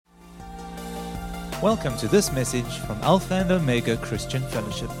Welcome to this message from Alpha and Omega Christian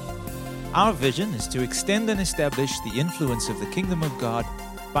Fellowship. Our vision is to extend and establish the influence of the Kingdom of God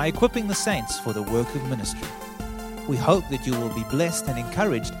by equipping the saints for the work of ministry. We hope that you will be blessed and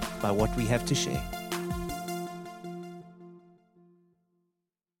encouraged by what we have to share.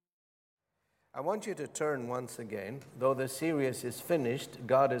 I want you to turn once again. Though the series is finished,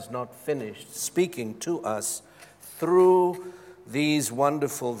 God is not finished speaking to us through these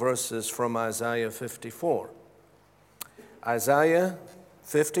wonderful verses from Isaiah 54. Isaiah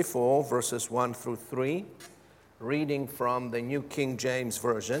 54, verses 1 through 3, reading from the New King James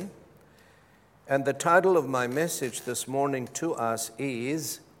Version. And the title of my message this morning to us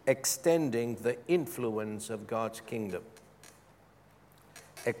is Extending the Influence of God's Kingdom.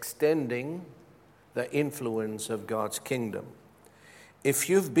 Extending the influence of God's kingdom. If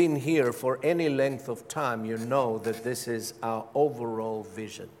you've been here for any length of time, you know that this is our overall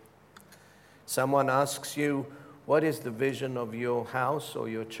vision. Someone asks you, what is the vision of your house or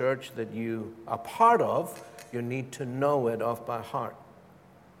your church that you are part of? You need to know it off by heart.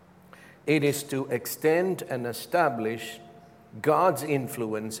 It is to extend and establish God's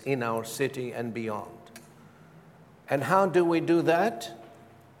influence in our city and beyond. And how do we do that?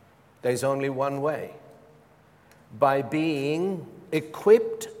 There's only one way. By being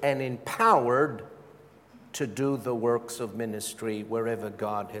equipped and empowered to do the works of ministry wherever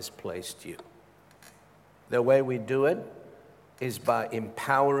God has placed you. The way we do it is by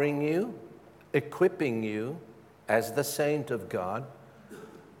empowering you, equipping you as the saint of God,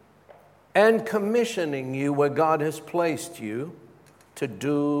 and commissioning you where God has placed you to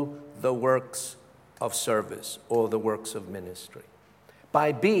do the works of service or the works of ministry.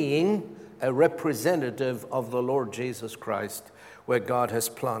 By being a representative of the Lord Jesus Christ where God has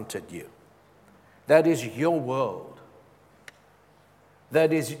planted you. That is your world.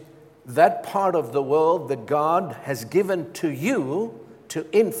 That is that part of the world that God has given to you to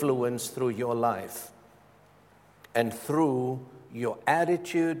influence through your life and through your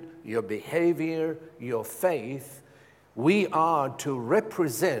attitude, your behavior, your faith. We are to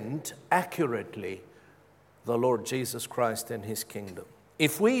represent accurately the Lord Jesus Christ and His kingdom.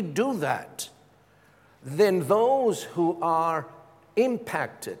 If we do that, then those who are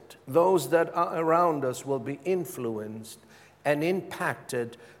impacted, those that are around us will be influenced and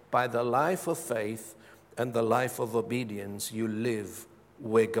impacted by the life of faith and the life of obedience you live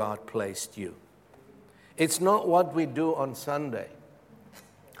where God placed you. It's not what we do on Sunday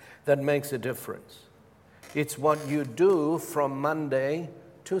that makes a difference. It's what you do from Monday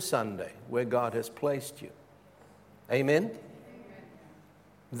to Sunday where God has placed you. Amen?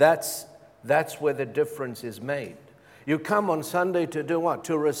 That's where the difference is made. You come on Sunday to do what?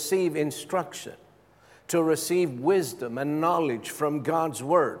 To receive instruction, to receive wisdom and knowledge from God's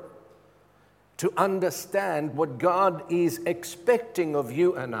Word, to understand what God is expecting of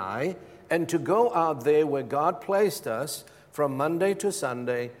you and I, and to go out there where God placed us from Monday to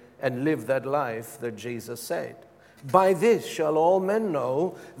Sunday and live that life that Jesus said. By this shall all men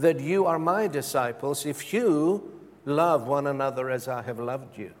know that you are my disciples, if you love one another as I have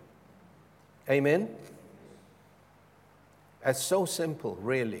loved you. Amen? It's so simple,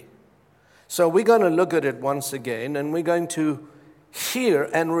 really. So we're going to look at it once again, and we're going to hear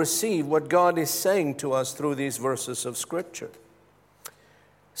and receive what God is saying to us through these verses of Scripture.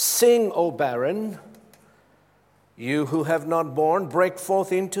 Sing, O barren, you who have not borne, break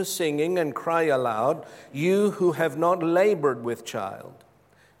forth into singing and cry aloud, you who have not labored with child.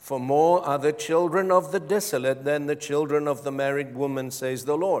 For more are the children of the desolate than the children of the married woman, says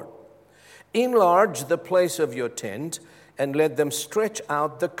the Lord. Enlarge the place of your tent, and let them stretch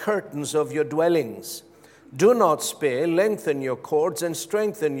out the curtains of your dwellings. Do not spare, lengthen your cords and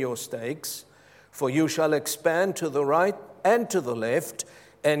strengthen your stakes, for you shall expand to the right and to the left,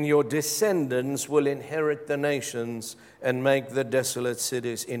 and your descendants will inherit the nations and make the desolate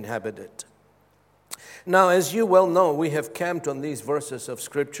cities inhabited. Now, as you well know, we have camped on these verses of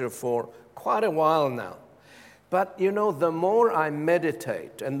Scripture for quite a while now. But you know, the more I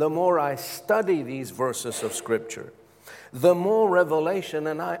meditate and the more I study these verses of Scripture, the more revelation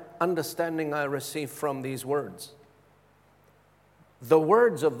and understanding I receive from these words. The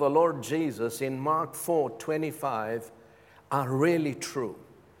words of the Lord Jesus in Mark 4:25 are really true.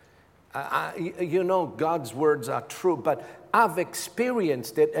 You know, God's words are true, but I've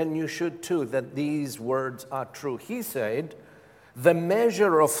experienced it, and you should too, that these words are true. He said, the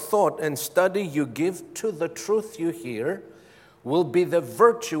measure of thought and study you give to the truth you hear will be the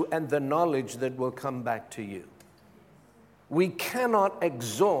virtue and the knowledge that will come back to you. We cannot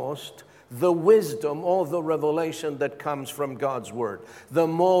exhaust the wisdom or the revelation that comes from God's Word. The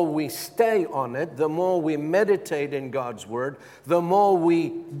more we stay on it, the more we meditate in God's Word, the more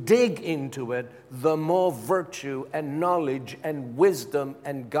we dig into it, the more virtue and knowledge and wisdom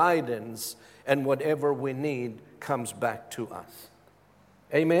and guidance and whatever we need comes back to us.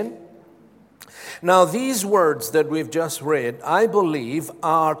 Amen? Now, these words that we've just read, I believe,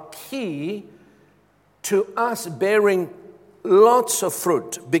 are key to us bearing lots of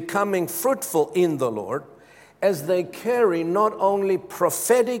fruit, becoming fruitful in the Lord, as they carry not only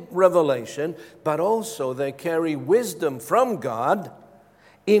prophetic revelation, but also they carry wisdom from God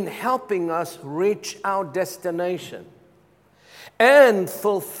in helping us reach our destination and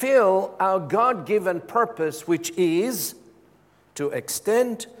fulfill our God-given purpose, which is to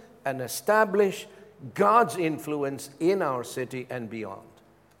extend and establish God's influence in our city and beyond.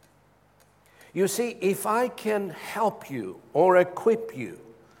 You see, if I can help you or equip you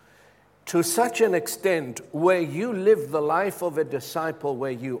to such an extent where you live the life of a disciple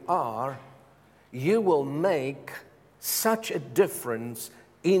where you are, you will make such a difference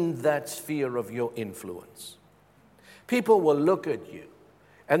in that sphere of your influence. People will look at you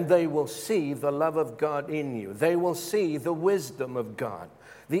and they will see the love of God in you. They will see the wisdom of God,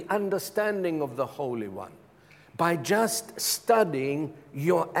 the understanding of the Holy One, by just studying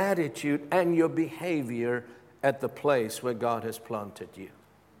your attitude and your behavior at the place where God has planted you.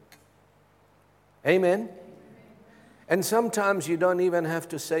 Amen? And sometimes you don't even have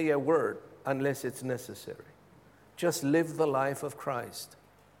to say a word unless it's necessary. Just live the life of Christ.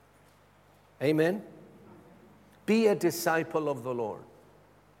 Amen? Be a disciple of the Lord.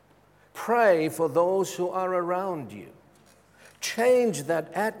 Pray for those who are around you. Change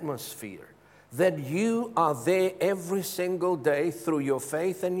that atmosphere that you are there every single day through your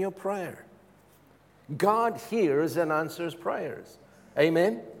faith and your prayer. God hears and answers prayers.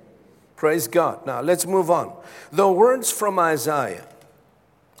 Amen? Praise God. Now let's move on. The words from Isaiah,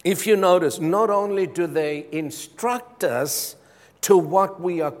 if you notice, not only do they instruct us to what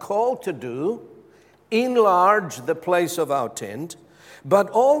we are called to do, enlarge the place of our tent, but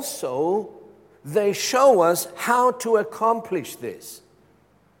also they show us how to accomplish this.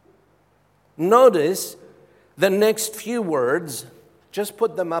 Notice the next few words. Just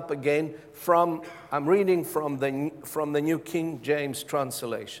put them up again. I'm reading from the New King James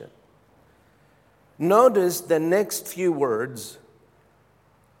translation. Notice the next few words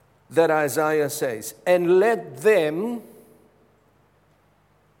that Isaiah says. And let them,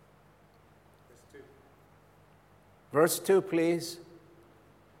 verse 2 please.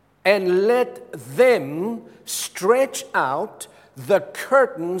 And let them stretch out the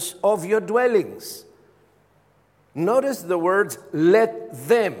curtains of your dwellings. Notice the words, let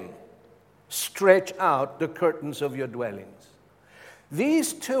them stretch out the curtains of your dwellings.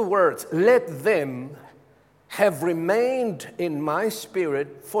 These two words, let them, have remained in my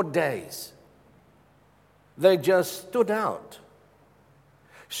spirit for days. They just stood out.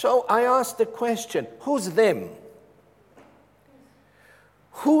 So I asked the question, who's them?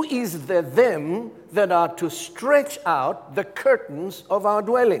 Who is the them that are to stretch out the curtains of our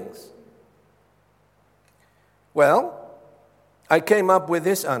dwellings? Well, I came up with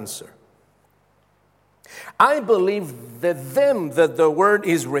this answer. I believe the them that the word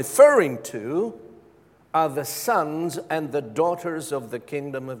is referring to are the sons and the daughters of the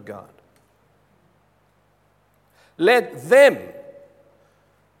kingdom of God. Let them,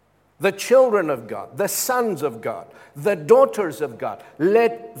 the children of God, the sons of God, the daughters of God,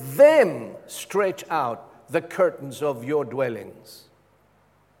 let them stretch out the curtains of your dwellings.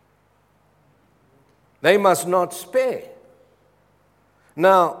 They must not spare.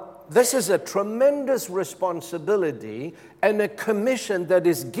 Now, this is a tremendous responsibility and a commission that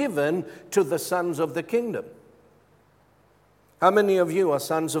is given to the sons of the kingdom. How many of you are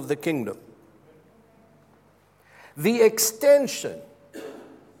sons of the kingdom? The extension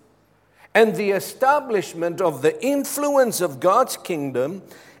and the establishment of the influence of God's kingdom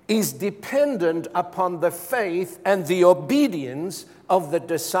is dependent upon the faith and the obedience of the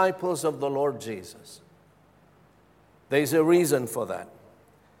disciples of the Lord Jesus. There's a reason for that.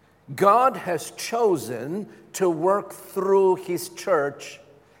 God has chosen to work through His church,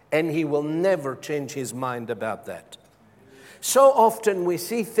 and He will never change His mind about that. So often we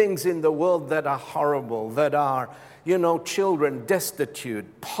see things in the world that are horrible, that are, children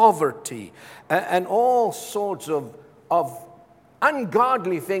destitute, poverty, and all sorts of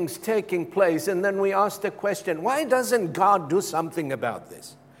ungodly things taking place. And then we ask the question, why doesn't God do something about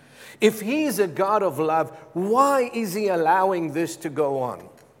this? If He's a God of love, why is He allowing this to go on?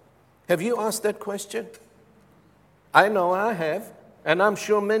 Have you asked that question? I know I have. And I'm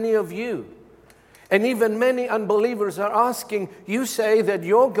sure many of you, and even many unbelievers are asking, you say that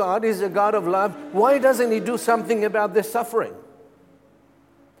your God is a God of love. Why doesn't He do something about this suffering?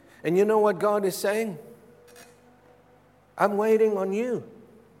 And you know what God is saying? I'm waiting on you.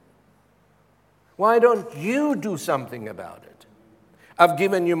 Why don't you do something about it? I've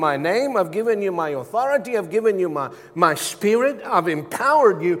given you my name. I've given you my authority. I've given you my spirit. I've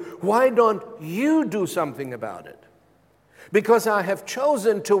empowered you. Why don't you do something about it? Because I have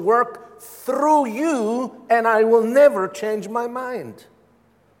chosen to work through you, and I will never change my mind.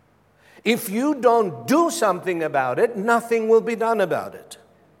 If you don't do something about it, nothing will be done about it.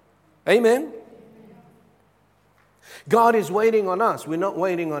 Amen? God is waiting on us. We're not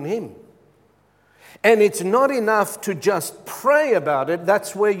waiting on Him. And it's not enough to just pray about it.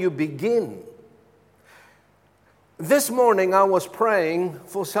 That's where you begin. This morning I was praying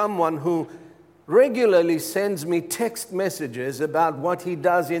for someone who regularly sends me text messages about what he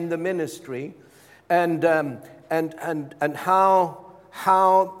does in the ministry and how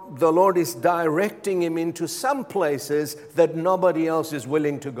the Lord is directing him into some places that nobody else is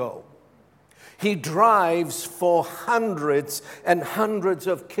willing to go. He drives for hundreds and hundreds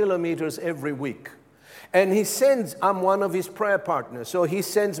of kilometers every week. And he sends, I'm one of his prayer partners, so he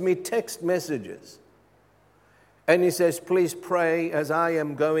sends me text messages. And he says, please pray as I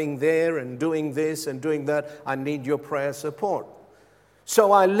am going there and doing this and doing that. I need your prayer support.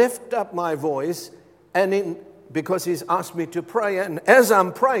 So I lift up my voice because he's asked me to pray. And as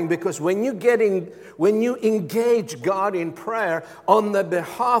I'm praying, because when you engage God in prayer on the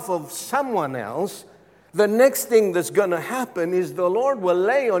behalf of someone else, the next thing that's going to happen is the Lord will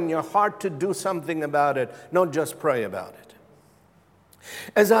lay on your heart to do something about it, not just pray about it.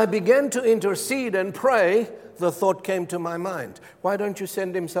 As I began to intercede and pray, the thought came to my mind, why don't you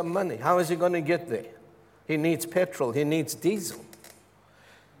send him some money? How is he going to get there? He needs petrol. He needs diesel.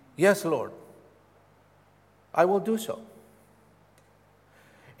 Yes, Lord. I will do so.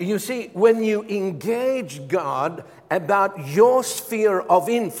 You see, when you engage God about your sphere of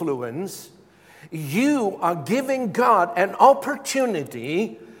influence, you are giving God an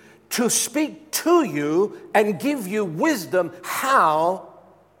opportunity to speak to you and give you wisdom how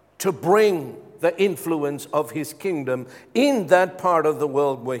to bring the influence of His kingdom in that part of the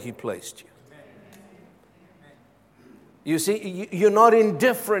world where He placed you. You see, you're not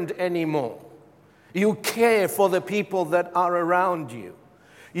indifferent anymore. You care for the people that are around you.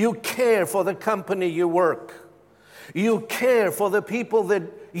 You care for the company you work. You care for the people that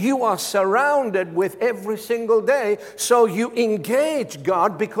you are surrounded with every single day. So you engage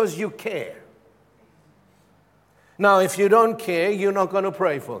God because you care. Now, if you don't care, you're not going to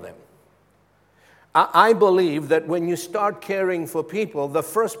pray for them. I believe that when you start caring for people, the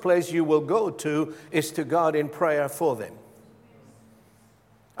first place you will go to is to God in prayer for them.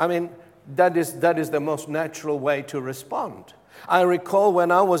 I mean, that is the most natural way to respond. I recall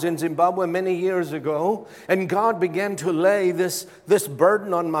when I was in Zimbabwe many years ago, and God began to lay this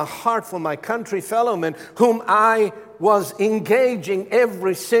burden on my heart for my country fellowmen, whom I was engaging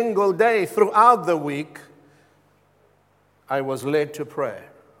every single day throughout the week. I was led to prayer.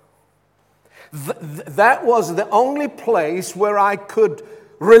 That was the only place where I could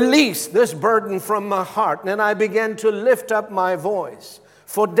release this burden from my heart. And I began to lift up my voice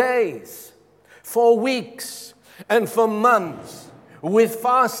for days, for weeks, and for months, with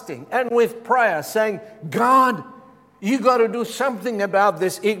fasting and with prayer, saying, God, you got to do something about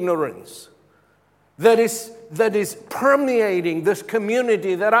this ignorance that is permeating this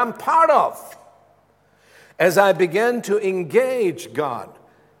community that I'm part of. As I began to engage God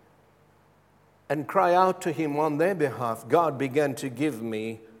and cry out to Him on their behalf, God began to give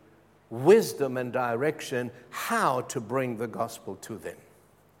me wisdom and direction how to bring the gospel to them.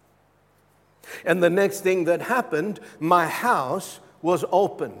 And the next thing that happened, my house was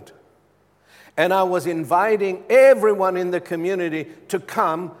opened. And I was inviting everyone in the community to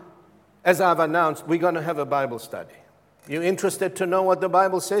come. As I've announced, we're going to have a Bible study. You're interested to know what the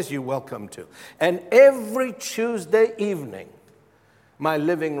Bible says? You're welcome to. And every Tuesday evening, my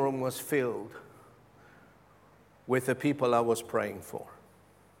living room was filled with the people I was praying for.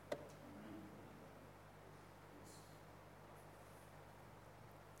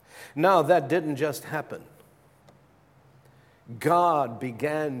 Now, that didn't just happen. God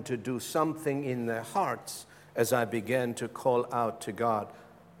began to do something in their hearts as I began to call out to God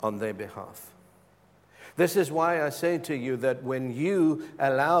on their behalf. This is why I say to you that when you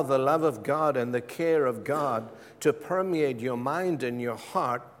allow the love of God and the care of God to permeate your mind and your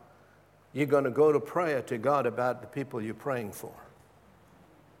heart, you're going to go to prayer to God about the people you're praying for.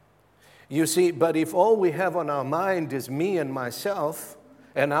 You see, but if all we have on our mind is me and myself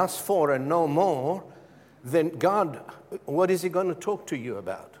and us four and no more, then God, what is He going to talk to you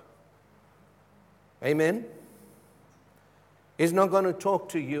about? Amen? He's not going to talk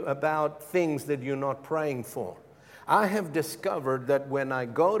to you about things that you're not praying for. I have discovered that when I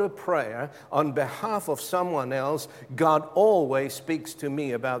go to prayer on behalf of someone else, God always speaks to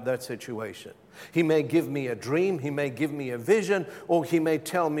me about that situation. He may give me a dream, He may give me a vision, or He may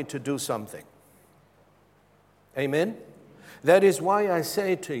tell me to do something. Amen? That is why I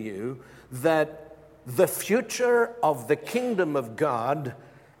say to you that the future of the kingdom of God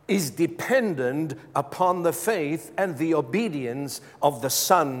is dependent upon the faith and the obedience of the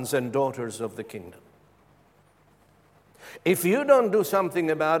sons and daughters of the kingdom. If you don't do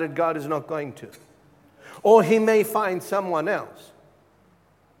something about it, God is not going to. Or He may find someone else.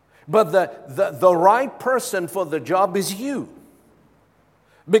 But the right person for the job is you.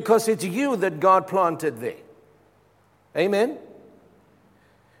 Because it's you that God planted there. Amen?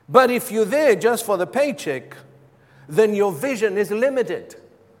 But if you're there just for the paycheck, then your vision is limited.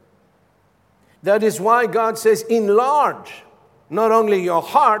 That is why God says, enlarge not only your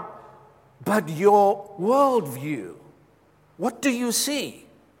heart, but your worldview. What do you see?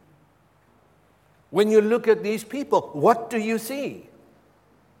 When you look at these people, what do you see?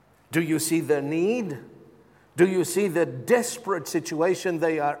 Do you see their need? Do you see the desperate situation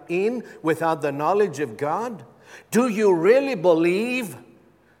they are in without the knowledge of God? Do you really believe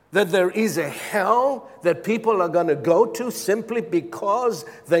that there is a hell that people are going to go to simply because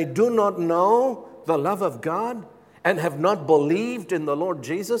they do not know the love of God and have not believed in the Lord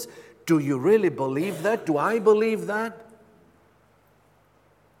Jesus? Do you really believe that? Do I believe that?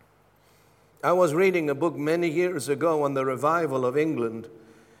 I was reading a book many years ago on the revival of England,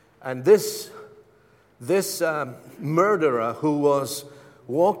 and this murderer who was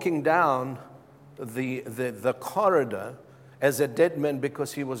walking down the corridor as a dead man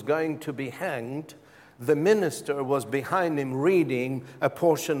because he was going to be hanged, the minister was behind him reading a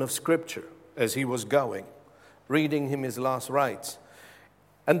portion of Scripture as he was going, reading him his last rites.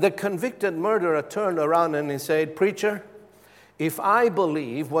 And the convicted murderer turned around and he said, "Preacher, if I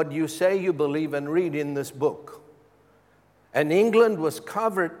believe what you say you believe and read in this book, and England was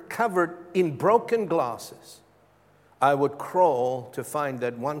covered in broken glasses, I would crawl to find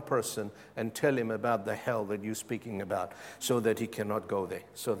that one person and tell him about the hell that you're speaking about so that he cannot go there,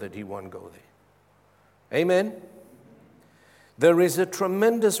 so that he won't go there." Amen? There is a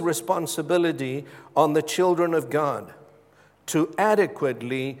tremendous responsibility on the children of God to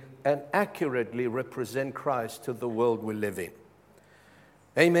adequately and accurately represent Christ to the world we live in.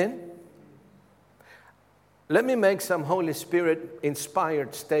 Amen? Let me make some Holy Spirit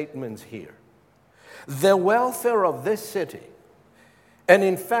inspired statements here. The welfare of this city, and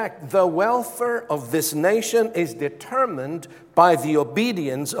in fact, the welfare of this nation is determined by the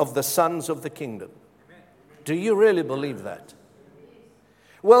obedience of the sons of the kingdom. Do you really believe that?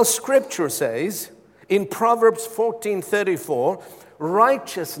 Well, Scripture says in Proverbs 14:34,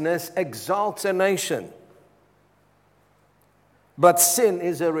 righteousness exalts a nation, but sin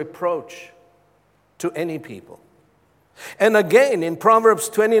is a reproach to any people. And again, in Proverbs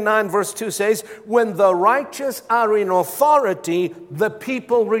 29 verse 2 says, when the righteous are in authority, the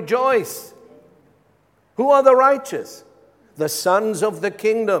people rejoice. Who are the righteous? The sons of the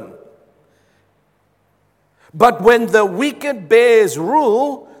kingdom. But when the wicked bears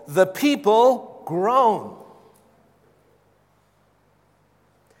rule, the people groan.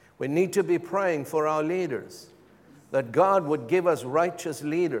 We need to be praying for our leaders, that God would give us righteous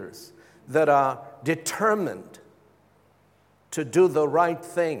leaders that are determined to do the right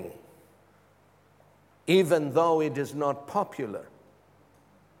thing, even though it is not popular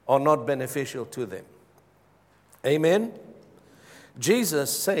or not beneficial to them. Amen?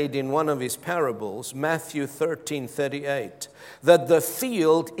 Jesus said in one of his parables, Matthew 13:38, that the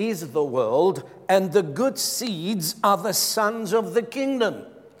field is the world and the good seeds are the sons of the kingdom.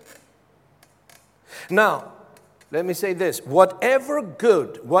 Now, let me say this. Whatever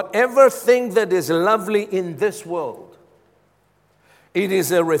good, whatever thing that is lovely in this world, it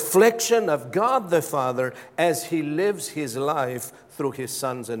is a reflection of God the Father as He lives His life through His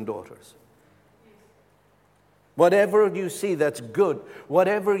sons and daughters. Whatever you see that's good,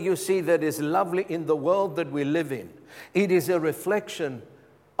 whatever you see that is lovely in the world that we live in, it is a reflection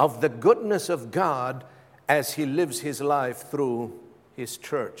of the goodness of God as He lives His life through His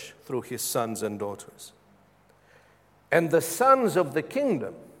church, through His sons and daughters. And the sons of the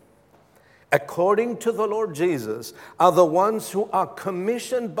kingdom, according to the Lord Jesus, are the ones who are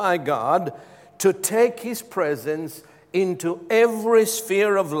commissioned by God to take His presence into every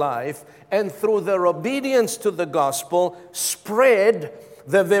sphere of life, and through their obedience to the gospel, spread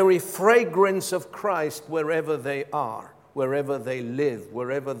the very fragrance of Christ wherever they are, wherever they live,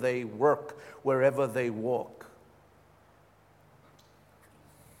 wherever they work, wherever they walk.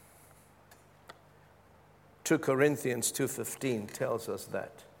 2 Corinthians 2:15 tells us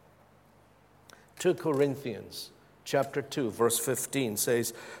that. 2 Corinthians chapter 2, verse 15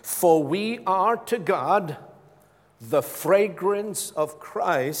 says, "For we are to God the fragrance of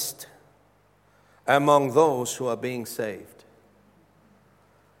Christ among those who are being saved."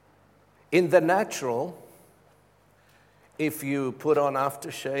 In the natural, if you put on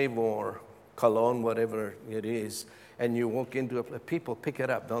aftershave or cologne, whatever it is, and you walk into a place, people pick it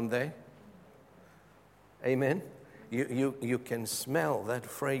up, don't they? Amen? You can smell that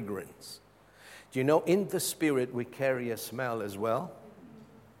fragrance. Do you know, in the spirit we carry a smell as well?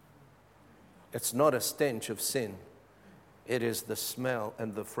 It's not a stench of sin. It is the smell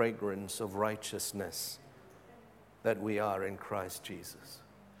and the fragrance of righteousness that we are in Christ Jesus.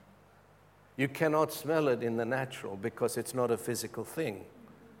 You cannot smell it in the natural because it's not a physical thing.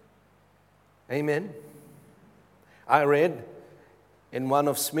 Amen? I read in one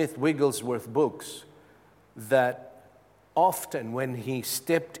of Smith Wigglesworth's books that often when he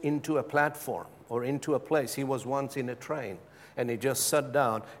stepped into a platform or into a place, he was once in a train, and he just sat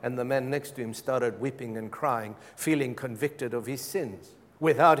down, and the man next to him started weeping and crying, feeling convicted of his sins,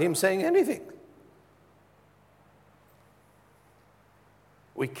 without him saying anything.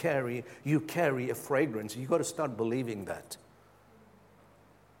 You carry a fragrance. You've got to start believing that.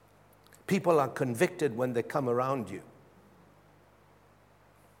 People are convicted when they come around you.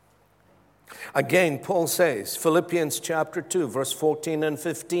 Again, Paul says, Philippians chapter 2, verse 14 and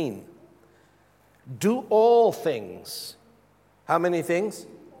 15, "Do all things." How many things?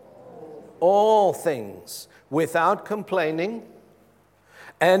 All things, without complaining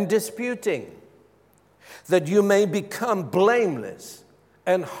and disputing, that you may become blameless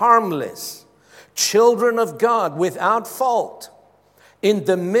and harmless, children of God without fault, in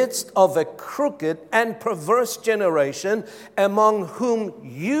the midst of a crooked and perverse generation, among whom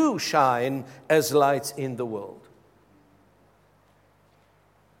you shine as lights in the world.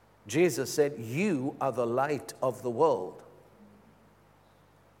 Jesus said, "You are the light of the world."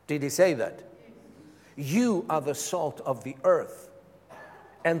 Did he say that? You are the salt of the earth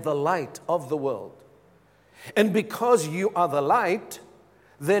and the light of the world. And because you are the light,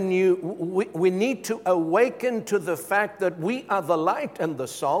 then we need to awaken to the fact that we are the light and the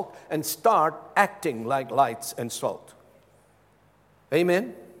salt and start acting like lights and salt.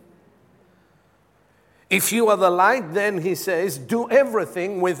 Amen? If you are the light, then he says, do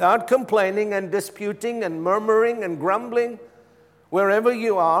everything without complaining and disputing and murmuring and grumbling. Wherever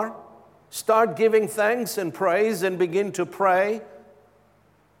you are, start giving thanks and praise and begin to pray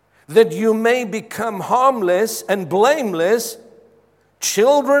that you may become harmless and blameless,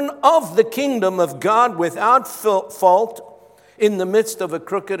 children of the kingdom of God without fault, in the midst of a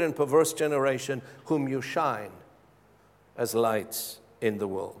crooked and perverse generation, whom you shine as lights in the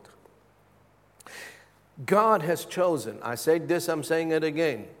world. God has chosen, I said this, I'm saying it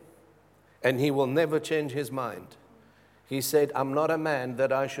again, and he will never change his mind. He said, "I'm not a man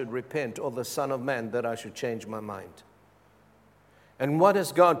that I should repent, or the son of man that I should change my mind." And what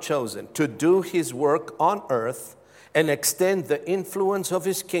has God chosen? To do his work on earth and extend the influence of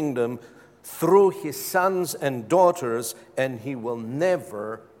his kingdom through his sons and daughters, and he will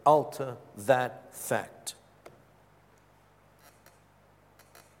never alter that fact.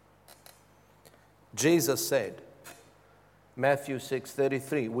 Jesus said, Matthew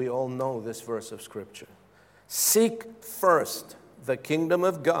 6:33, we all know this verse of Scripture, "Seek first the kingdom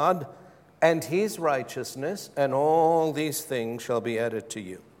of God and his righteousness, and all these things shall be added to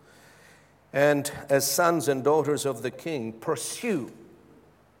you." And as sons and daughters of the King, pursue,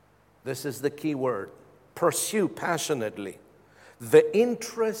 this is the key word, pursue passionately the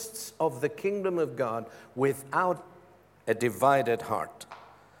interests of the kingdom of God without a divided heart.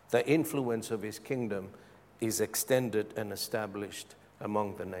 The influence of his kingdom is extended and established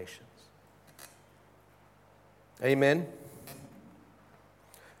among the nations. Amen.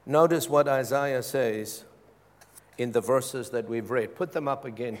 Notice what Isaiah says in the verses that we've read. Put them up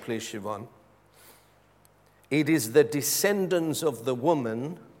again, please, Siobhan. It is the descendants of the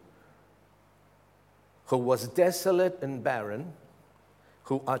woman who was desolate and barren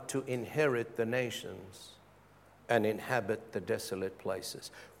who are to inherit the nations and inhabit the desolate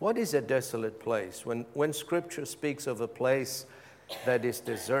places. What is a desolate place? When Scripture speaks of a place that is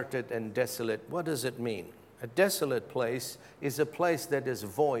deserted and desolate, what does it mean? A desolate place is a place that is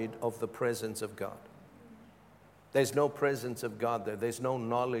void of the presence of God. There's no presence of God there. There's no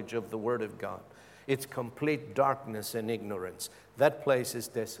knowledge of the Word of God. It's complete darkness and ignorance. That place is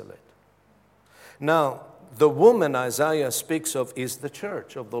desolate. Now, the woman Isaiah speaks of is the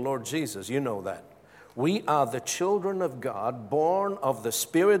church of the Lord Jesus. You know that. We are the children of God, born of the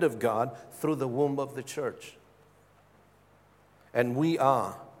Spirit of God through the womb of the church. And we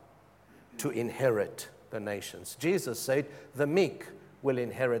are to inherit the nations. Jesus said, the meek will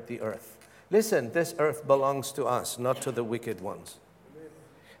inherit the earth. Listen, this earth belongs to us, not to the wicked ones.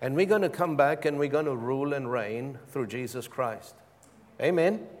 And we're going to come back and we're going to rule and reign through Jesus Christ.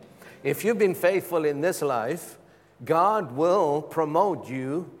 Amen. If you've been faithful in this life, God will promote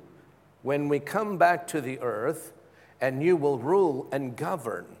you when we come back to the earth, and you will rule and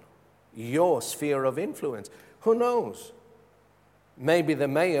govern your sphere of influence. Who knows? Maybe the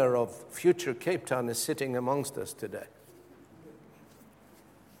mayor of future Cape Town is sitting amongst us today.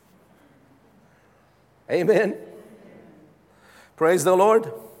 Amen. Praise the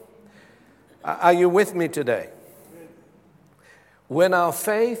Lord. Are you with me today? When our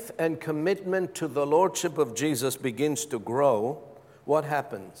faith and commitment to the Lordship of Jesus begins to grow, what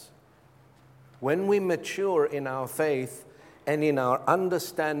happens? When we mature in our faith and in our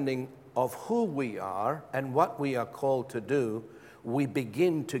understanding of who we are and what we are called to do, we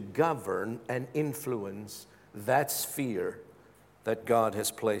begin to govern and influence that sphere that God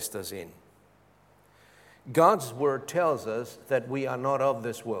has placed us in. God's word tells us that we are not of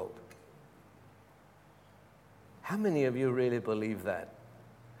this world. How many of you really believe that?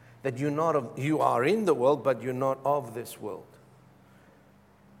 That you are in the world, but you're not of this world.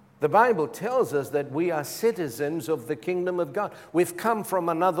 The Bible tells us that we are citizens of the kingdom of God. We've come from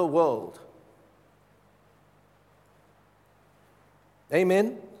another world.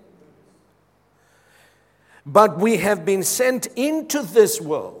 Amen? But we have been sent into this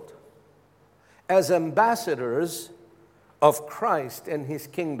world as ambassadors of Christ and His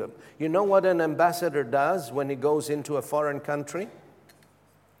kingdom. You know what an ambassador does when he goes into a foreign country?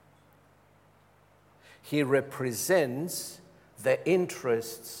 He represents the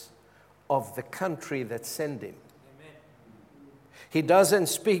interests of the country that sent him. Amen. He doesn't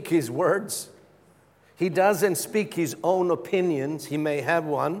speak his words. He doesn't speak his own opinions. He may have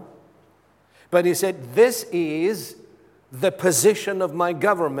one. But he said, this is the position of my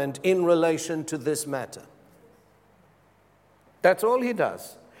government in relation to this matter. That's all he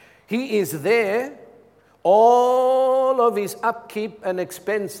does. He is there. All of his upkeep and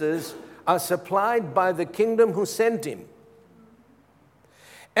expenses are supplied by the kingdom who sent him.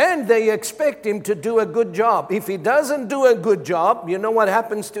 And they expect him to do a good job. If he doesn't do a good job, you know what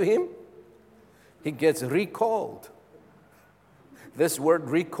happens to him? He gets recalled. This word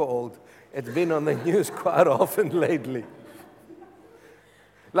recalled, it's been on the news quite often lately.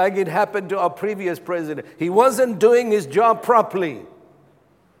 Like it happened to our previous president. He wasn't doing his job properly.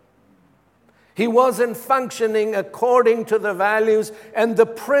 He wasn't functioning according to the values and the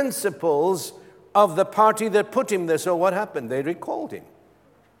principles of the party that put him there. So what happened? They recalled him.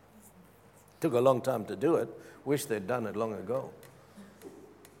 Took a long time to do it. Wish they'd done it long ago.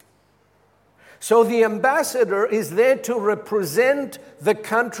 So the ambassador is there to represent the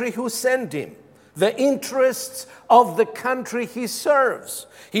country who sent him, the interests of the country he serves.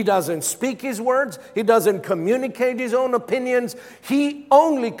 He doesn't speak his words. He doesn't communicate his own opinions. He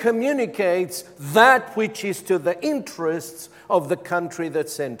only communicates that which is to the interests of the country that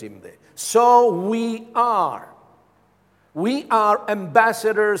sent him there. So we are. We are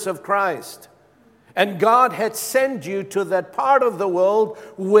ambassadors of Christ. And God had sent you to that part of the world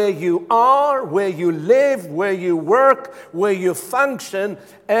where you are, where you live, where you work, where you function.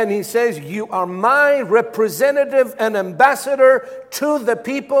 And He says, you are my representative and ambassador to the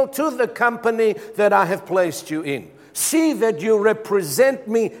people, to the company that I have placed you in. See that you represent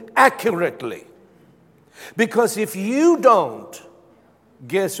me accurately. Because if you don't,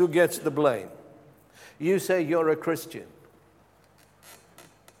 guess who gets the blame? You say you're a Christian.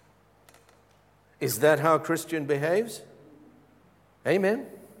 Is that how a Christian behaves? Amen.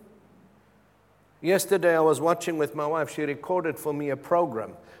 Yesterday I was watching with my wife. She recorded for me a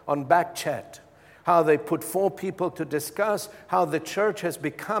program on Backchat. How they put 4 people to discuss how the church has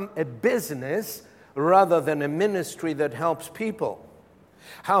become a business rather than a ministry that helps people.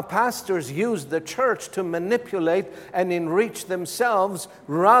 How pastors use the church to manipulate and enrich themselves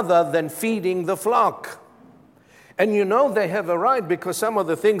rather than feeding the flock. And you know they have a right because some of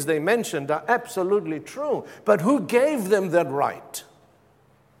the things they mentioned are absolutely true. But who gave them that right?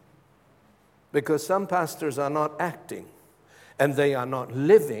 Because some pastors are not acting and they are not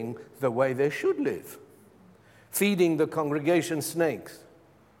living the way they should live. Feeding the congregation snakes.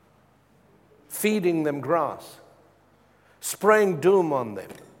 Feeding them grass. spraying doom on them.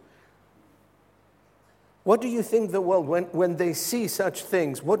 What do you think the world, when they see such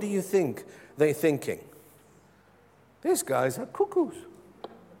things, what do you think they're thinking? These guys are cuckoos.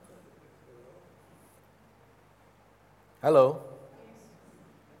 Hello?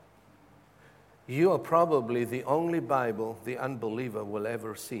 You are probably the only Bible the unbeliever will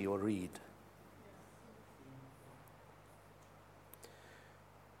ever see or read.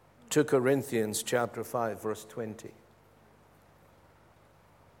 2 Corinthians chapter 5, verse 20.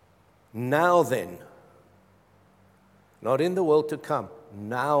 Now then, not in the world to come,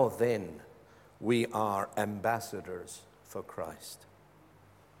 now then, we are ambassadors for Christ.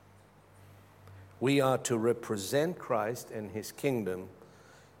 We are to represent Christ and His kingdom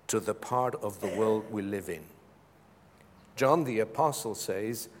to the part of the world we live in. John the Apostle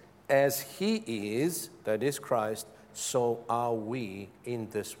says, as He is, that is Christ, so are we in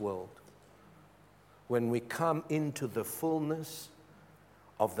this world. When we come into the fullness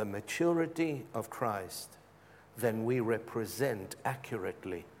of the maturity of Christ, then we represent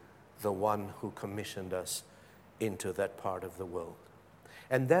accurately the one who commissioned us into that part of the world.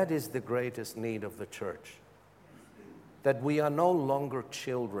 And that is the greatest need of the church. That we are no longer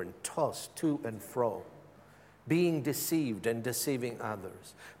children tossed to and fro, being deceived and deceiving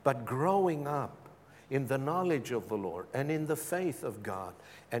others, but growing up in the knowledge of the Lord and in the faith of God.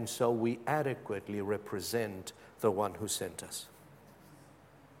 And so we adequately represent the one who sent us.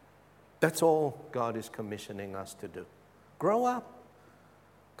 That's all God is commissioning us to do. Grow up.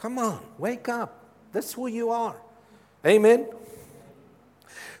 Come on, wake up. That's who you are. Amen.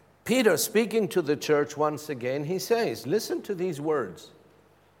 Peter, speaking to the church once again, he says, listen to these words.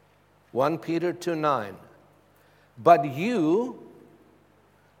 1 Peter 2:9. But you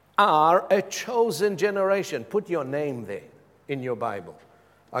are a chosen generation. Put your name there in your Bible.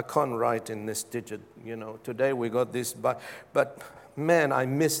 I can't write in this digit, Today we got this, but man, I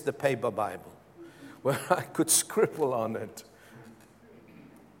miss the paper Bible where I could scribble on it.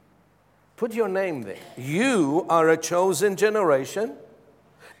 Put your name there. You are a chosen generation,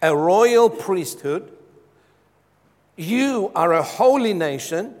 a royal priesthood. You are a holy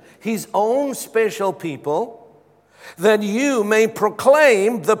nation, His own special people, that you may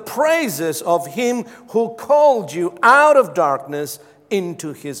proclaim the praises of Him who called you out of darkness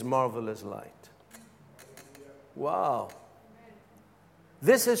into His marvelous light. Wow.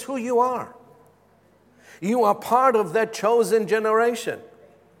 This is who you are. You are part of that chosen generation.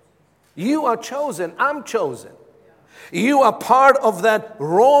 You are chosen. I'm chosen. You are part of that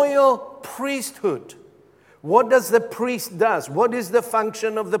royal priesthood. What does the priest do? What is the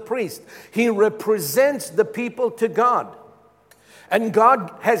function of the priest? He represents the people to God. And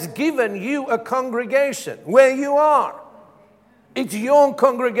God has given you a congregation where you are. It's your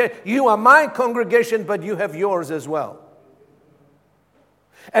congregation. You are my congregation, but you have yours as well.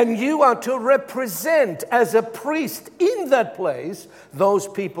 And you are to represent as a priest in that place those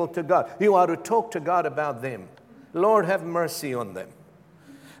people to God. You are to talk to God about them. Lord, have mercy on them.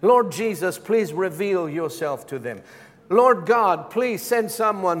 Lord Jesus, please reveal yourself to them. Lord God, please send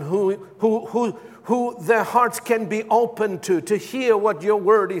someone who their hearts can be open to hear what your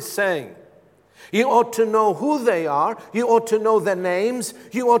word is saying. You ought to know who they are. You ought to know their names.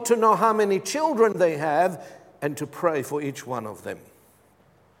 You ought to know how many children they have and to pray for each one of them.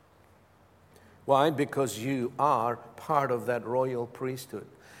 Why? Because you are part of that royal priesthood.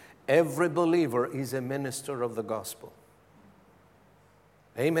 Every believer is a minister of the gospel.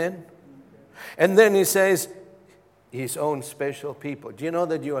 Amen? And then he says, His own special people. Do you know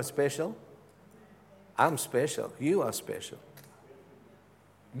that you are special? I'm special. You are special.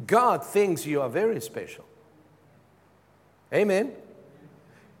 God thinks you are very special. Amen?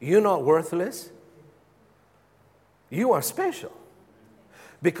 You're not worthless. You are special.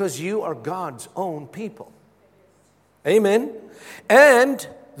 Because you are God's own people. Amen? And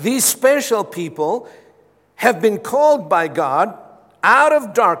these special people have been called by God out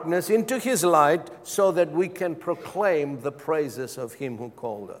of darkness into His light so that we can proclaim the praises of Him who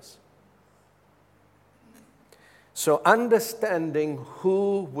called us. So understanding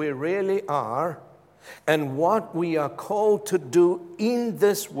who we really are and what we are called to do in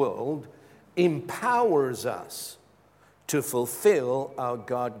this world empowers us to fulfill our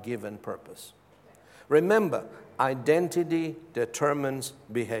God-given purpose. Remember, identity determines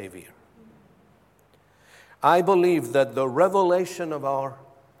behavior. I believe that the revelation of our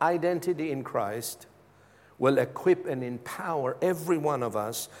identity in Christ will equip and empower every one of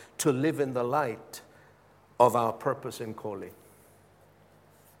us to live in the light of our purpose and calling.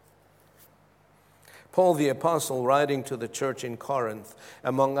 Paul the Apostle, writing to the church in Corinth,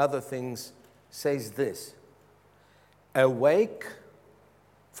 among other things, says this: Awake,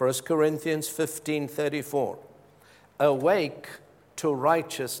 1 Corinthians 15:34. Awake to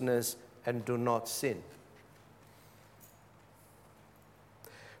righteousness and do not sin.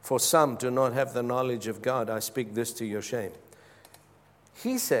 For some do not have the knowledge of God. I speak this to your shame.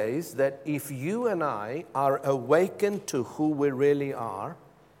 He says that if you and I are awakened to who we really are,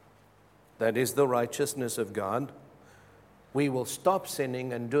 that is the righteousness of God, we will stop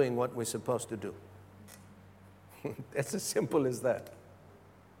sinning and doing what we're supposed to do. It's as simple as that.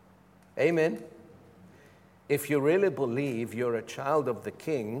 Amen. If you really believe you're a child of the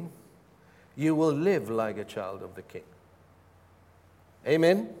King, you will live like a child of the King.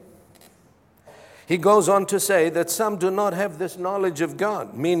 Amen. He goes on to say that some do not have this knowledge of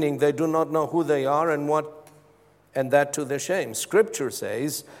God, meaning they do not know who they are and that to their shame. Scripture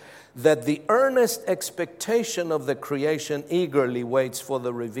says that the earnest expectation of the creation eagerly waits for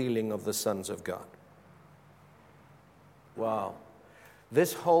the revealing of the sons of God. Wow.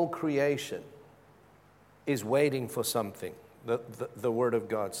 This whole creation is waiting for something, the Word of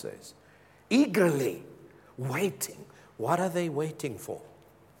God says. Eagerly waiting. What are they waiting for?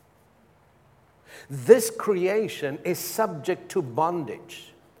 This creation is subject to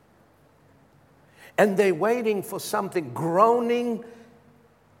bondage. And they're waiting for something, groaning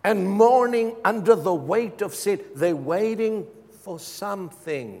and mourning under the weight of sin. They're waiting for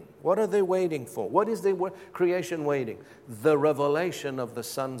something. What are they waiting for? What is the creation waiting? The revelation of the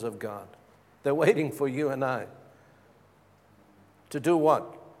sons of God. They're waiting for you and I. To do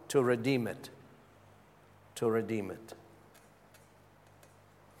what? To redeem it. To redeem it.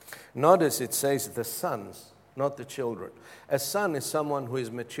 Notice it says the sons, not the children. A son is someone who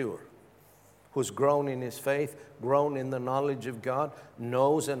is mature, who's grown in his faith, grown in the knowledge of God,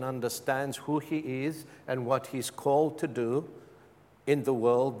 knows and understands who he is and what he's called to do in the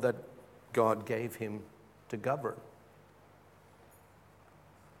world that God gave him to govern.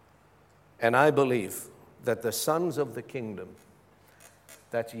 And I believe that the sons of the kingdom,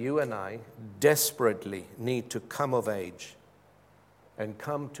 that you and I desperately need to come of age and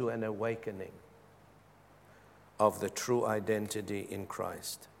come to an awakening of the true identity in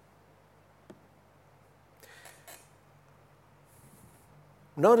Christ.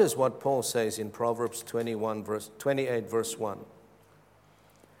 Notice what Paul says in Proverbs 28, verse 1.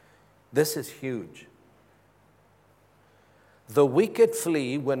 This is huge. The wicked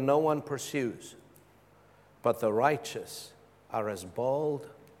flee when no one pursues, but the righteous are as bold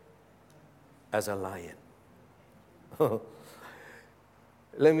as a lion.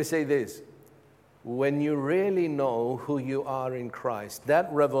 Let me say this. When you really know who you are in Christ, that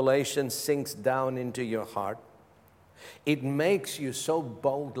revelation sinks down into your heart. It makes you so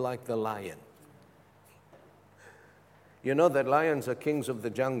bold like the lion. You know that lions are kings of the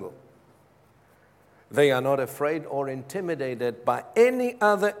jungle. They are not afraid or intimidated by any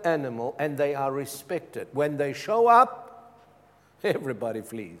other animal, and they are respected. When they show up, everybody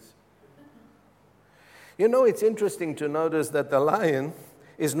flees. You know, it's interesting to notice that the lion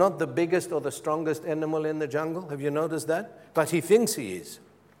is not the biggest or the strongest animal in the jungle. Have you noticed that? But he thinks he is.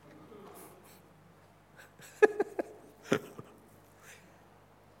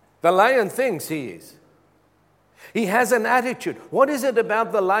 The lion thinks he is. He has an attitude. What is it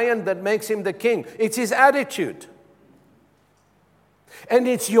about the lion that makes him the king? It's his attitude. And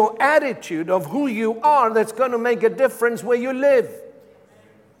it's your attitude of who you are that's going to make a difference where you live.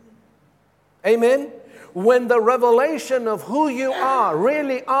 Amen? When the revelation of who you are,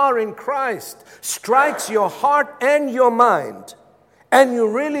 really are in Christ, strikes your heart and your mind, and you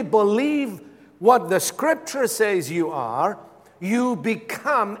really believe what the Scripture says you are, you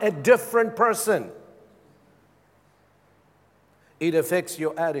become a different person. It affects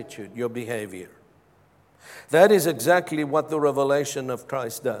your attitude, your behavior. That is exactly what the revelation of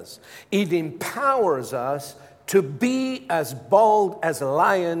Christ does. It empowers us to be as bold as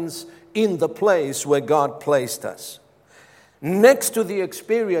lions in the place where God placed us. Next to the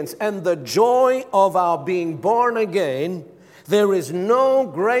experience and the joy of our being born again, there is no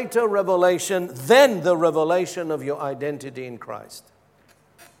greater revelation than the revelation of your identity in Christ.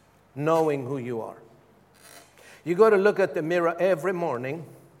 Knowing who you are. You got to look at the mirror every morning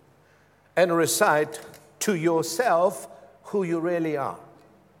and recite to yourself who you really are.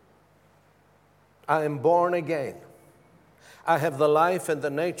 I am born again. I have the life and the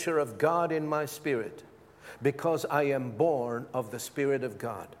nature of God in my spirit because I am born of the Spirit of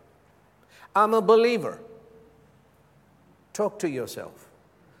God. I'm a believer. Talk to yourself.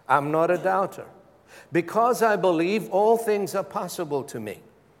 I'm not a doubter. Because I believe, all things are possible to me.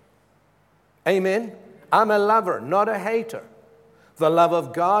 Amen? I'm a lover, not a hater. The love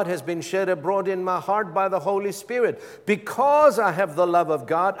of God has been shed abroad in my heart by the Holy Spirit. Because I have the love of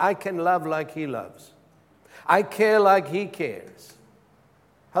God, I can love like He loves. I care like He cares.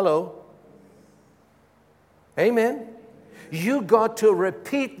 Hello? Amen? You got to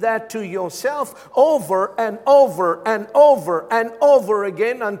repeat that to yourself over and over and over and over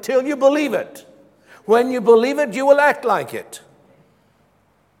again until you believe it. When you believe it, you will act like it.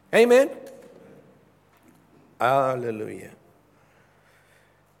 Amen? Hallelujah.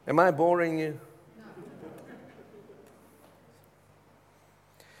 Am I boring you?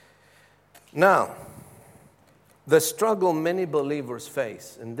 Now, the struggle many believers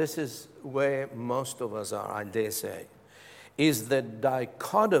face, and this is where most of us are, I dare say, is the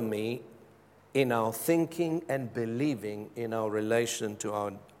dichotomy in our thinking and believing in our relation to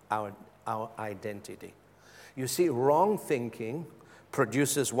our identity. You see, wrong thinking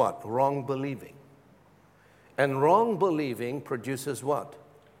produces what? Wrong believing. And wrong believing produces what?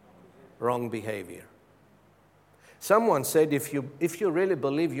 Wrong behavior. Someone said if you really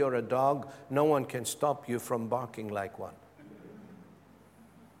believe you're a dog, no one can stop you from barking like one.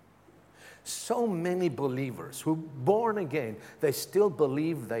 So many believers who born again, they still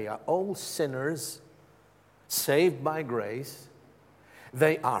believe they are all sinners, saved by grace.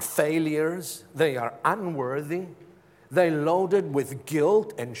 They are failures. They are unworthy. They're loaded with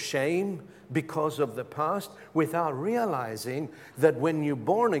guilt and shame because of the past, without realizing that when you're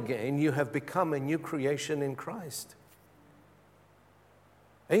born again, you have become a new creation in Christ.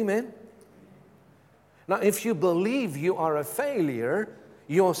 Amen? Now, if you believe you are a failure,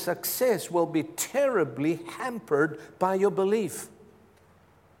 your success will be terribly hampered by your belief.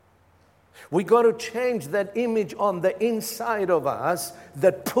 We got to change that image on the inside of us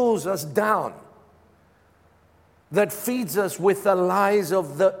that pulls us down, that feeds us with the lies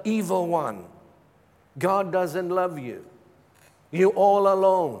of the evil one. God doesn't love you. You're all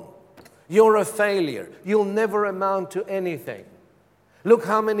alone. You're a failure. You'll never amount to anything. Look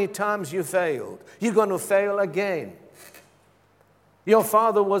how many times you failed. You're going to fail again. Your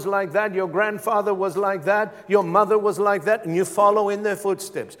father was like that. Your grandfather was like that. Your mother was like that. And you follow in their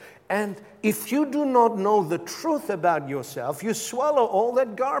footsteps. And if you do not know the truth about yourself, you swallow all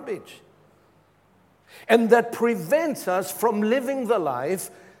that garbage. And that prevents us from living the life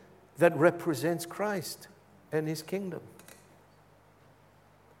that represents Christ and His kingdom.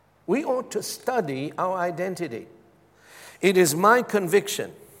 We ought to study our identity. It is my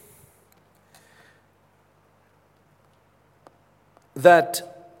conviction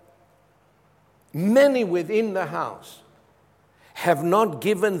that many within the house have not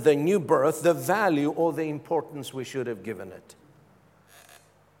given the new birth the value or the importance we should have given it.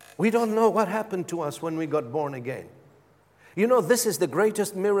 We don't know what happened to us when we got born again. You know, this is the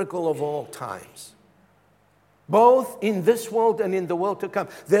greatest miracle of all times. Both in this world and in the world to come.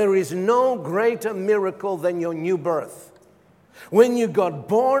 There is no greater miracle than your new birth. When you got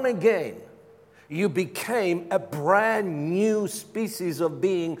born again, you became a brand new species of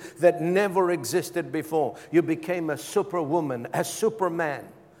being that never existed before. You became a superwoman, a superman,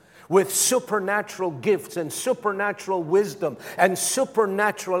 with supernatural gifts and supernatural wisdom and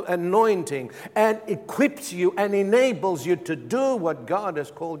supernatural anointing, and equips you and enables you to do what God has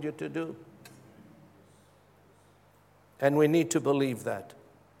called you to do. And we need to believe that.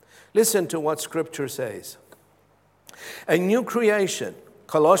 Listen to what Scripture says. A new creation,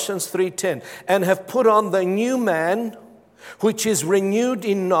 Colossians 3:10, and have put on the new man, which is renewed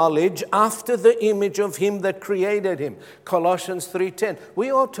in knowledge after the image of Him that created him. Colossians 3:10.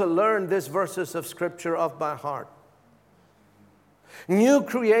 We ought to learn these verses of Scripture off by heart. New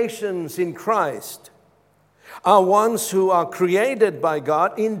creations in Christ are ones who are created by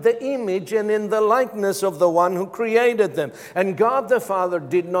God in the image and in the likeness of the one who created them. And God the Father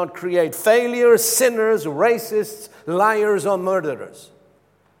did not create failures, sinners, racists, liars, or murderers.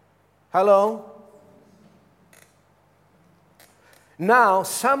 Hello? Now,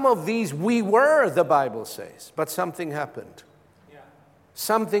 some of these we were, the Bible says, but something happened. Yeah.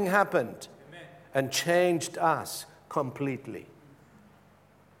 Something happened. Amen. And changed us completely.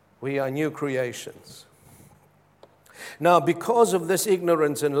 We are new creations. Now, because of this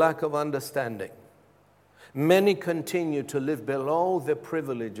ignorance and lack of understanding, many continue to live below their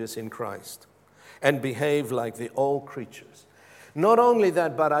privileges in Christ and behave like the old creatures. Not only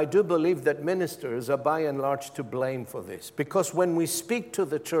that, but I do believe that ministers are by and large to blame for this. Because when we speak to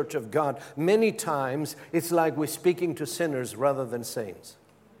the church of God, many times it's like we're speaking to sinners rather than saints.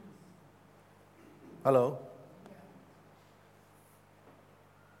 Hello?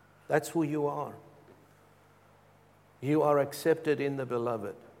 That's who you are. You are accepted in the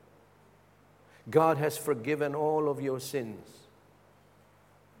beloved. God has forgiven all of your sins.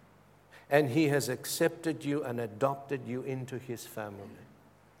 and He has accepted you and adopted you into His family.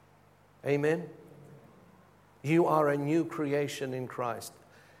 Amen? You are a new creation in Christ.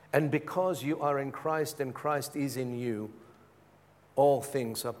 And because you are in Christ and Christ is in you, all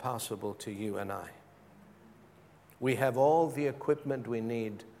things are possible to you and I. We have all the equipment we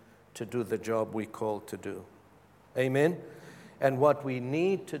need to do the job we called to do. Amen? And what we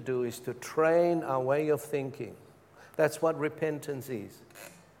need to do is to train our way of thinking. That's what repentance is.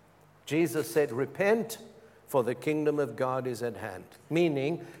 Jesus said, repent, for the kingdom of God is at hand.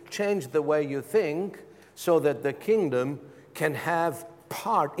 Meaning, change the way you think so that the kingdom can have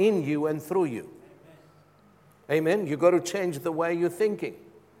part in you and through you. Amen? You've got to change the way you're thinking.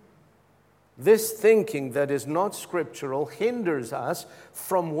 This thinking that is not scriptural hinders us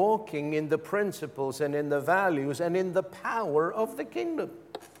from walking in the principles and in the values and in the power of the kingdom.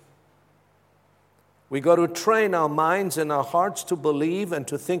 We got to train our minds and our hearts to believe and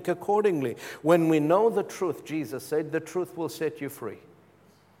to think accordingly. When we know the truth, Jesus said, the truth will set you free.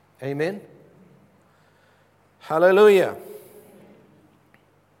 Amen? Hallelujah.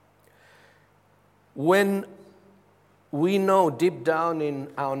 When we know deep down in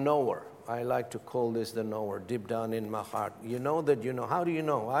our knower, I like to call this the knower, deep down in my heart. You know that you know. How do you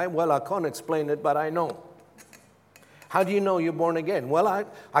know? I can't explain it, but I know. How do you know you're born again? Well,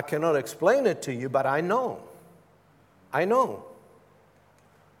 I cannot explain it to you, but I know. I know.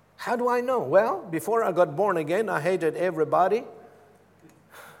 How do I know? Well, before I got born again, I hated everybody,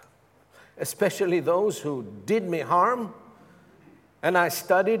 especially those who did me harm. And I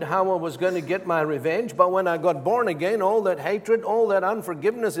studied how I was going to get my revenge. But when I got born again, all that hatred, all that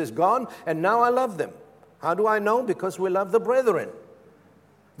unforgiveness is gone. And now I love them. How do I know? Because we love the brethren.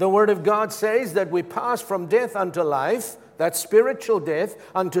 The Word of God says that we pass from death unto life, that's spiritual death,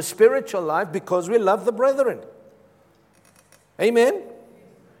 unto spiritual life because we love the brethren. Amen?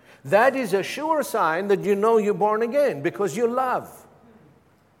 That is a sure sign that you know you're born again because you love.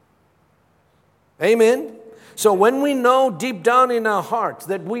 Amen? So when we know deep down in our hearts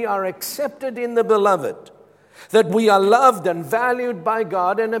that we are accepted in the Beloved, that we are loved and valued by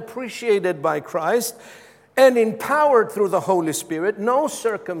God and appreciated by Christ, and empowered through the Holy Spirit, no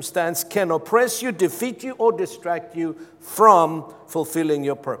circumstance can oppress you, defeat you, or distract you from fulfilling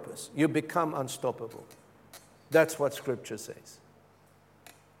your purpose. You become unstoppable. That's what Scripture says.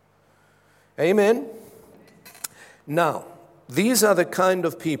 Amen? Now, these are the kind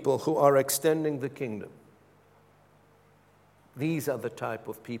of people who are extending the kingdom. These are the type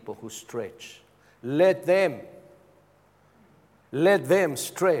of people who stretch. Let them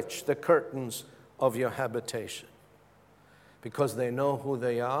stretch the curtains of your habitation because they know who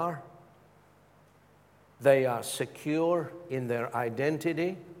they are. They are secure in their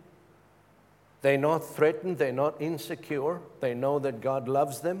identity. They're not threatened. They're not insecure. They know that God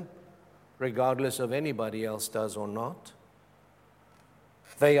loves them regardless of anybody else does or not.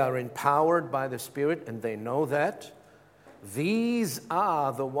 They are empowered by the Spirit and they know that. These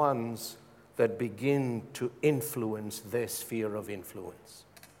are the ones that begin to influence their sphere of influence.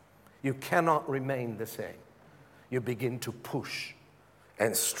 You cannot remain the same. You begin to push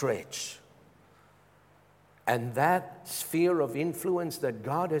and stretch. And that sphere of influence that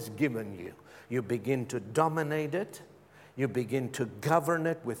God has given you, you begin to dominate it. You begin to govern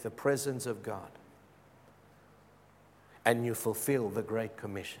it with the presence of God. And you fulfill the Great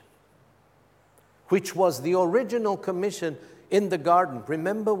Commission, which was the original commission in the garden.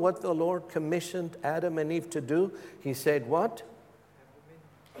 Remember what the Lord commissioned Adam and Eve to do? He said what?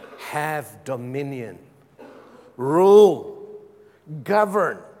 Have dominion. Rule.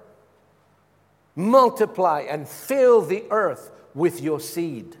 Govern. Multiply and fill the earth with your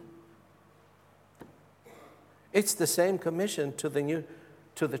seed. It's the same commission to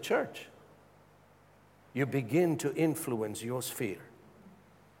the church. You begin to influence your sphere.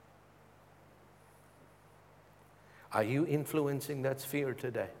 Are you influencing that sphere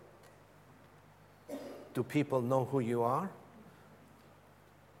today? Do people know who you are?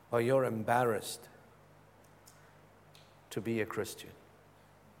 Or you're embarrassed to be a Christian?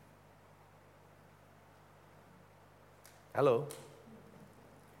 Hello?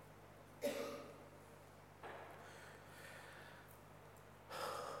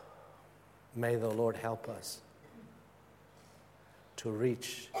 May the Lord help us to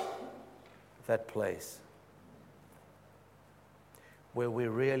reach that place where we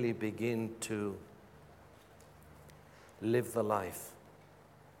really begin to live the life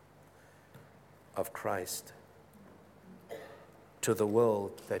of Christ to the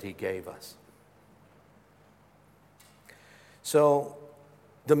world that He gave us. So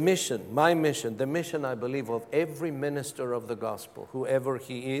the mission, my mission, the mission I believe of every minister of the gospel, whoever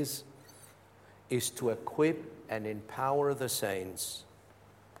he is, is to equip and empower the saints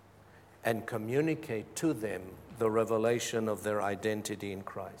and communicate to them the revelation of their identity in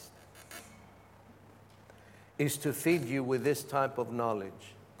Christ. Is to feed you with this type of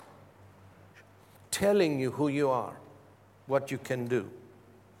knowledge, telling you who you are, what you can do.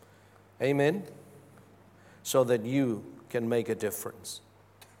 Amen? So that you can make a difference.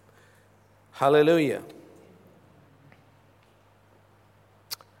 Hallelujah.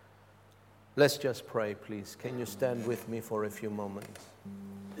 Let's just pray, please. Can you stand with me for a few moments?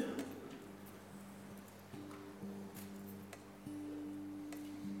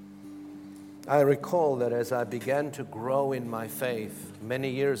 I recall that as I began to grow in my faith many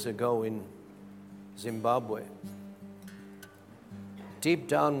years ago in Zimbabwe, deep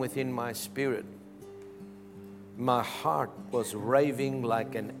down within my spirit, my heart was raving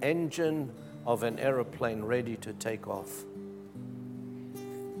like an engine of an aeroplane ready to take off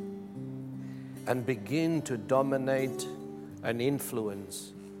and begin to dominate and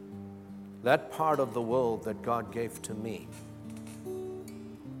influence that part of the world that God gave to me.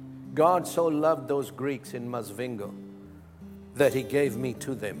 God so loved those Greeks in Masvingo that He gave me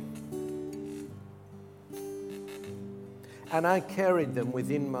to them. And I carried them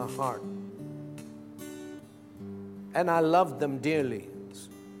within my heart. And I loved them dearly.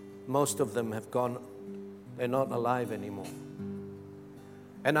 Most of them have gone, they're not alive anymore.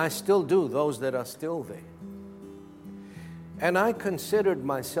 And I still do, those that are still there. And I considered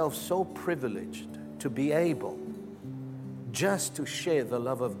myself so privileged to be able just to share the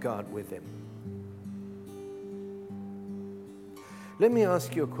love of God with them. Let me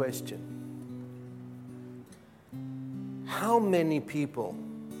ask you a question. How many people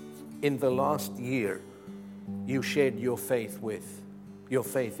in the last year you shared your faith with, your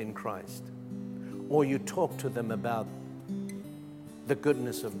faith in Christ? Or you talked to them about the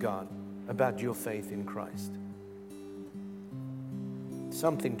goodness of God, about your faith in Christ?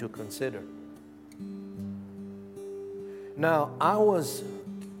 Something to consider. Now, I was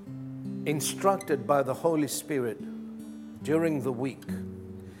instructed by the Holy Spirit during the week.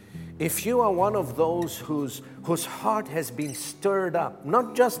 If you are one of those whose heart has been stirred up,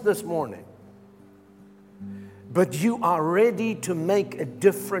 not just this morning, but you are ready to make a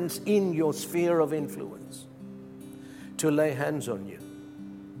difference in your sphere of influence, to lay hands on you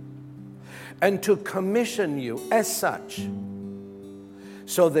and to commission you as such,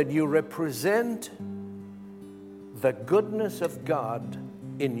 so that you represent the goodness of God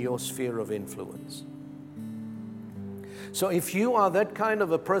in your sphere of influence. So if you are that kind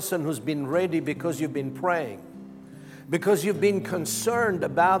of a person who's been ready because you've been praying, because you've been concerned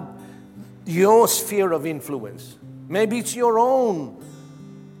about your sphere of influence, maybe it's your own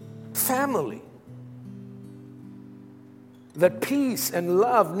family, that peace and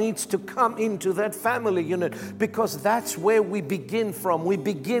love needs to come into that family unit, because that's where we begin from. We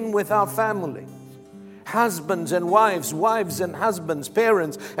begin with our family. Husbands and wives, wives and husbands,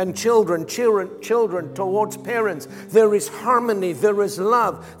 parents and children, children towards parents. There is harmony, there is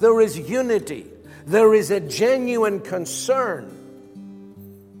love, there is unity. There is a genuine concern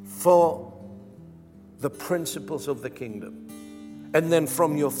for the principles of the kingdom. And then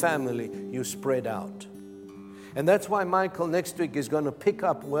from your family, you spread out. And that's why Michael next week is going to pick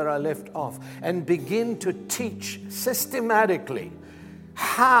up where I left off and begin to teach systematically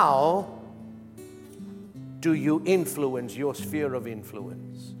how do you influence your sphere of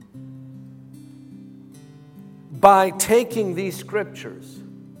influence. By taking these scriptures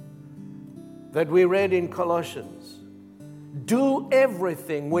that we read in Colossians, do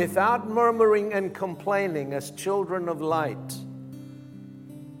everything without murmuring and complaining as children of light.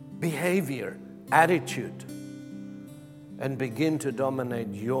 Behavior, attitude, and begin to dominate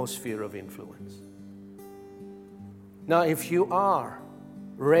your sphere of influence. Now, if you are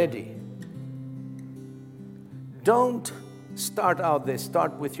ready, don't start out there.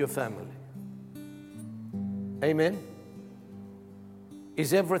 Start with your family. Amen?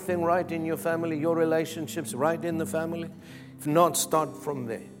 Is everything right in your family? Your relationships right in the family? If not, start from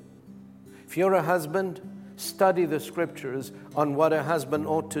there. If you're a husband, study the scriptures on what a husband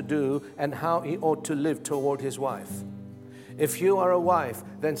ought to do and how he ought to live toward his wife. If you are a wife,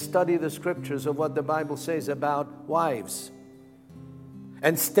 then study the scriptures of what the Bible says about wives.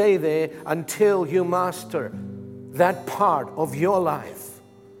 And stay there until you master that part of your life.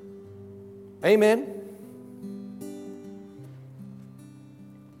 Amen?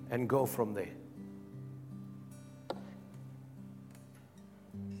 And go from there.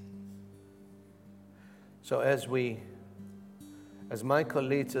 So as Michael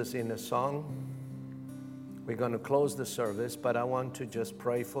leads us in a song, we're going to close the service, but I want to just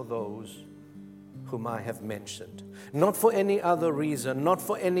pray for those whom I have mentioned. Not for any other reason, not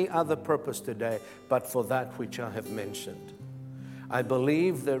for any other purpose today, but for that which I have mentioned. I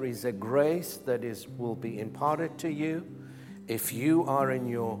believe there is a grace that will be imparted to you if you are in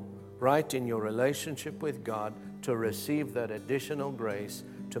your relationship with God, to receive that additional grace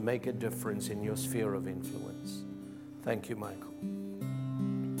to make a difference in your sphere of influence. Thank you, Michael.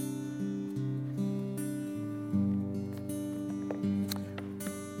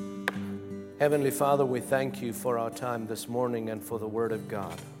 Heavenly Father, we thank you for our time this morning and for the Word of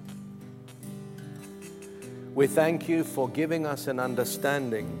God. We thank you for giving us an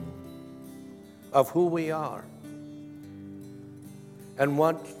understanding of who we are and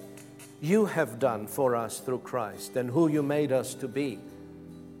what you have done for us through Christ and who you made us to be.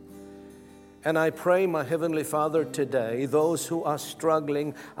 And I pray, my Heavenly Father, today, those who are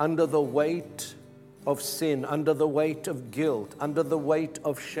struggling under the weight of sin, under the weight of guilt, under the weight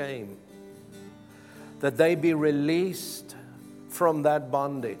of shame, that they be released from that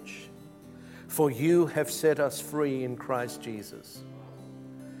bondage, for you have set us free in Christ Jesus.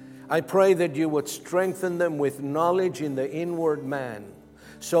 I pray that you would strengthen them with knowledge in the inward man,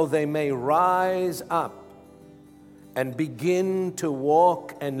 so they may rise up and begin to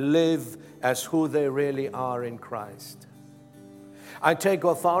walk and live as who they really are in Christ. I take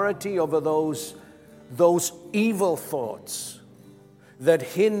authority over those evil thoughts that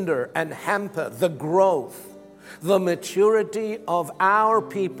hinder and hamper the growth, the maturity of our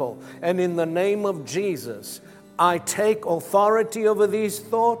people. And in the name of Jesus, I take authority over these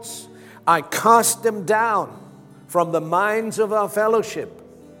thoughts. I cast them down from the minds of our fellowship.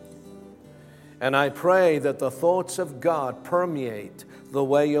 And I pray that the thoughts of God permeate the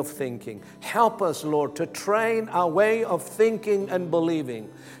way of thinking. Help us, Lord, to train our way of thinking and believing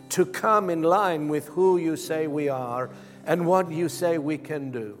to come in line with who you say we are and what you say we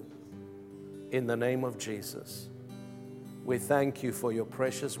can do. In the name of Jesus, we thank you for your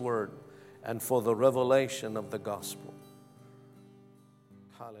precious word and for the revelation of the gospel.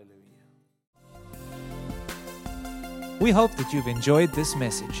 Hallelujah. We hope that you've enjoyed this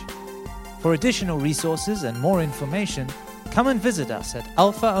message. For additional resources and more information, come and visit us at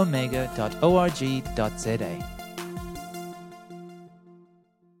alphaomega.org.za.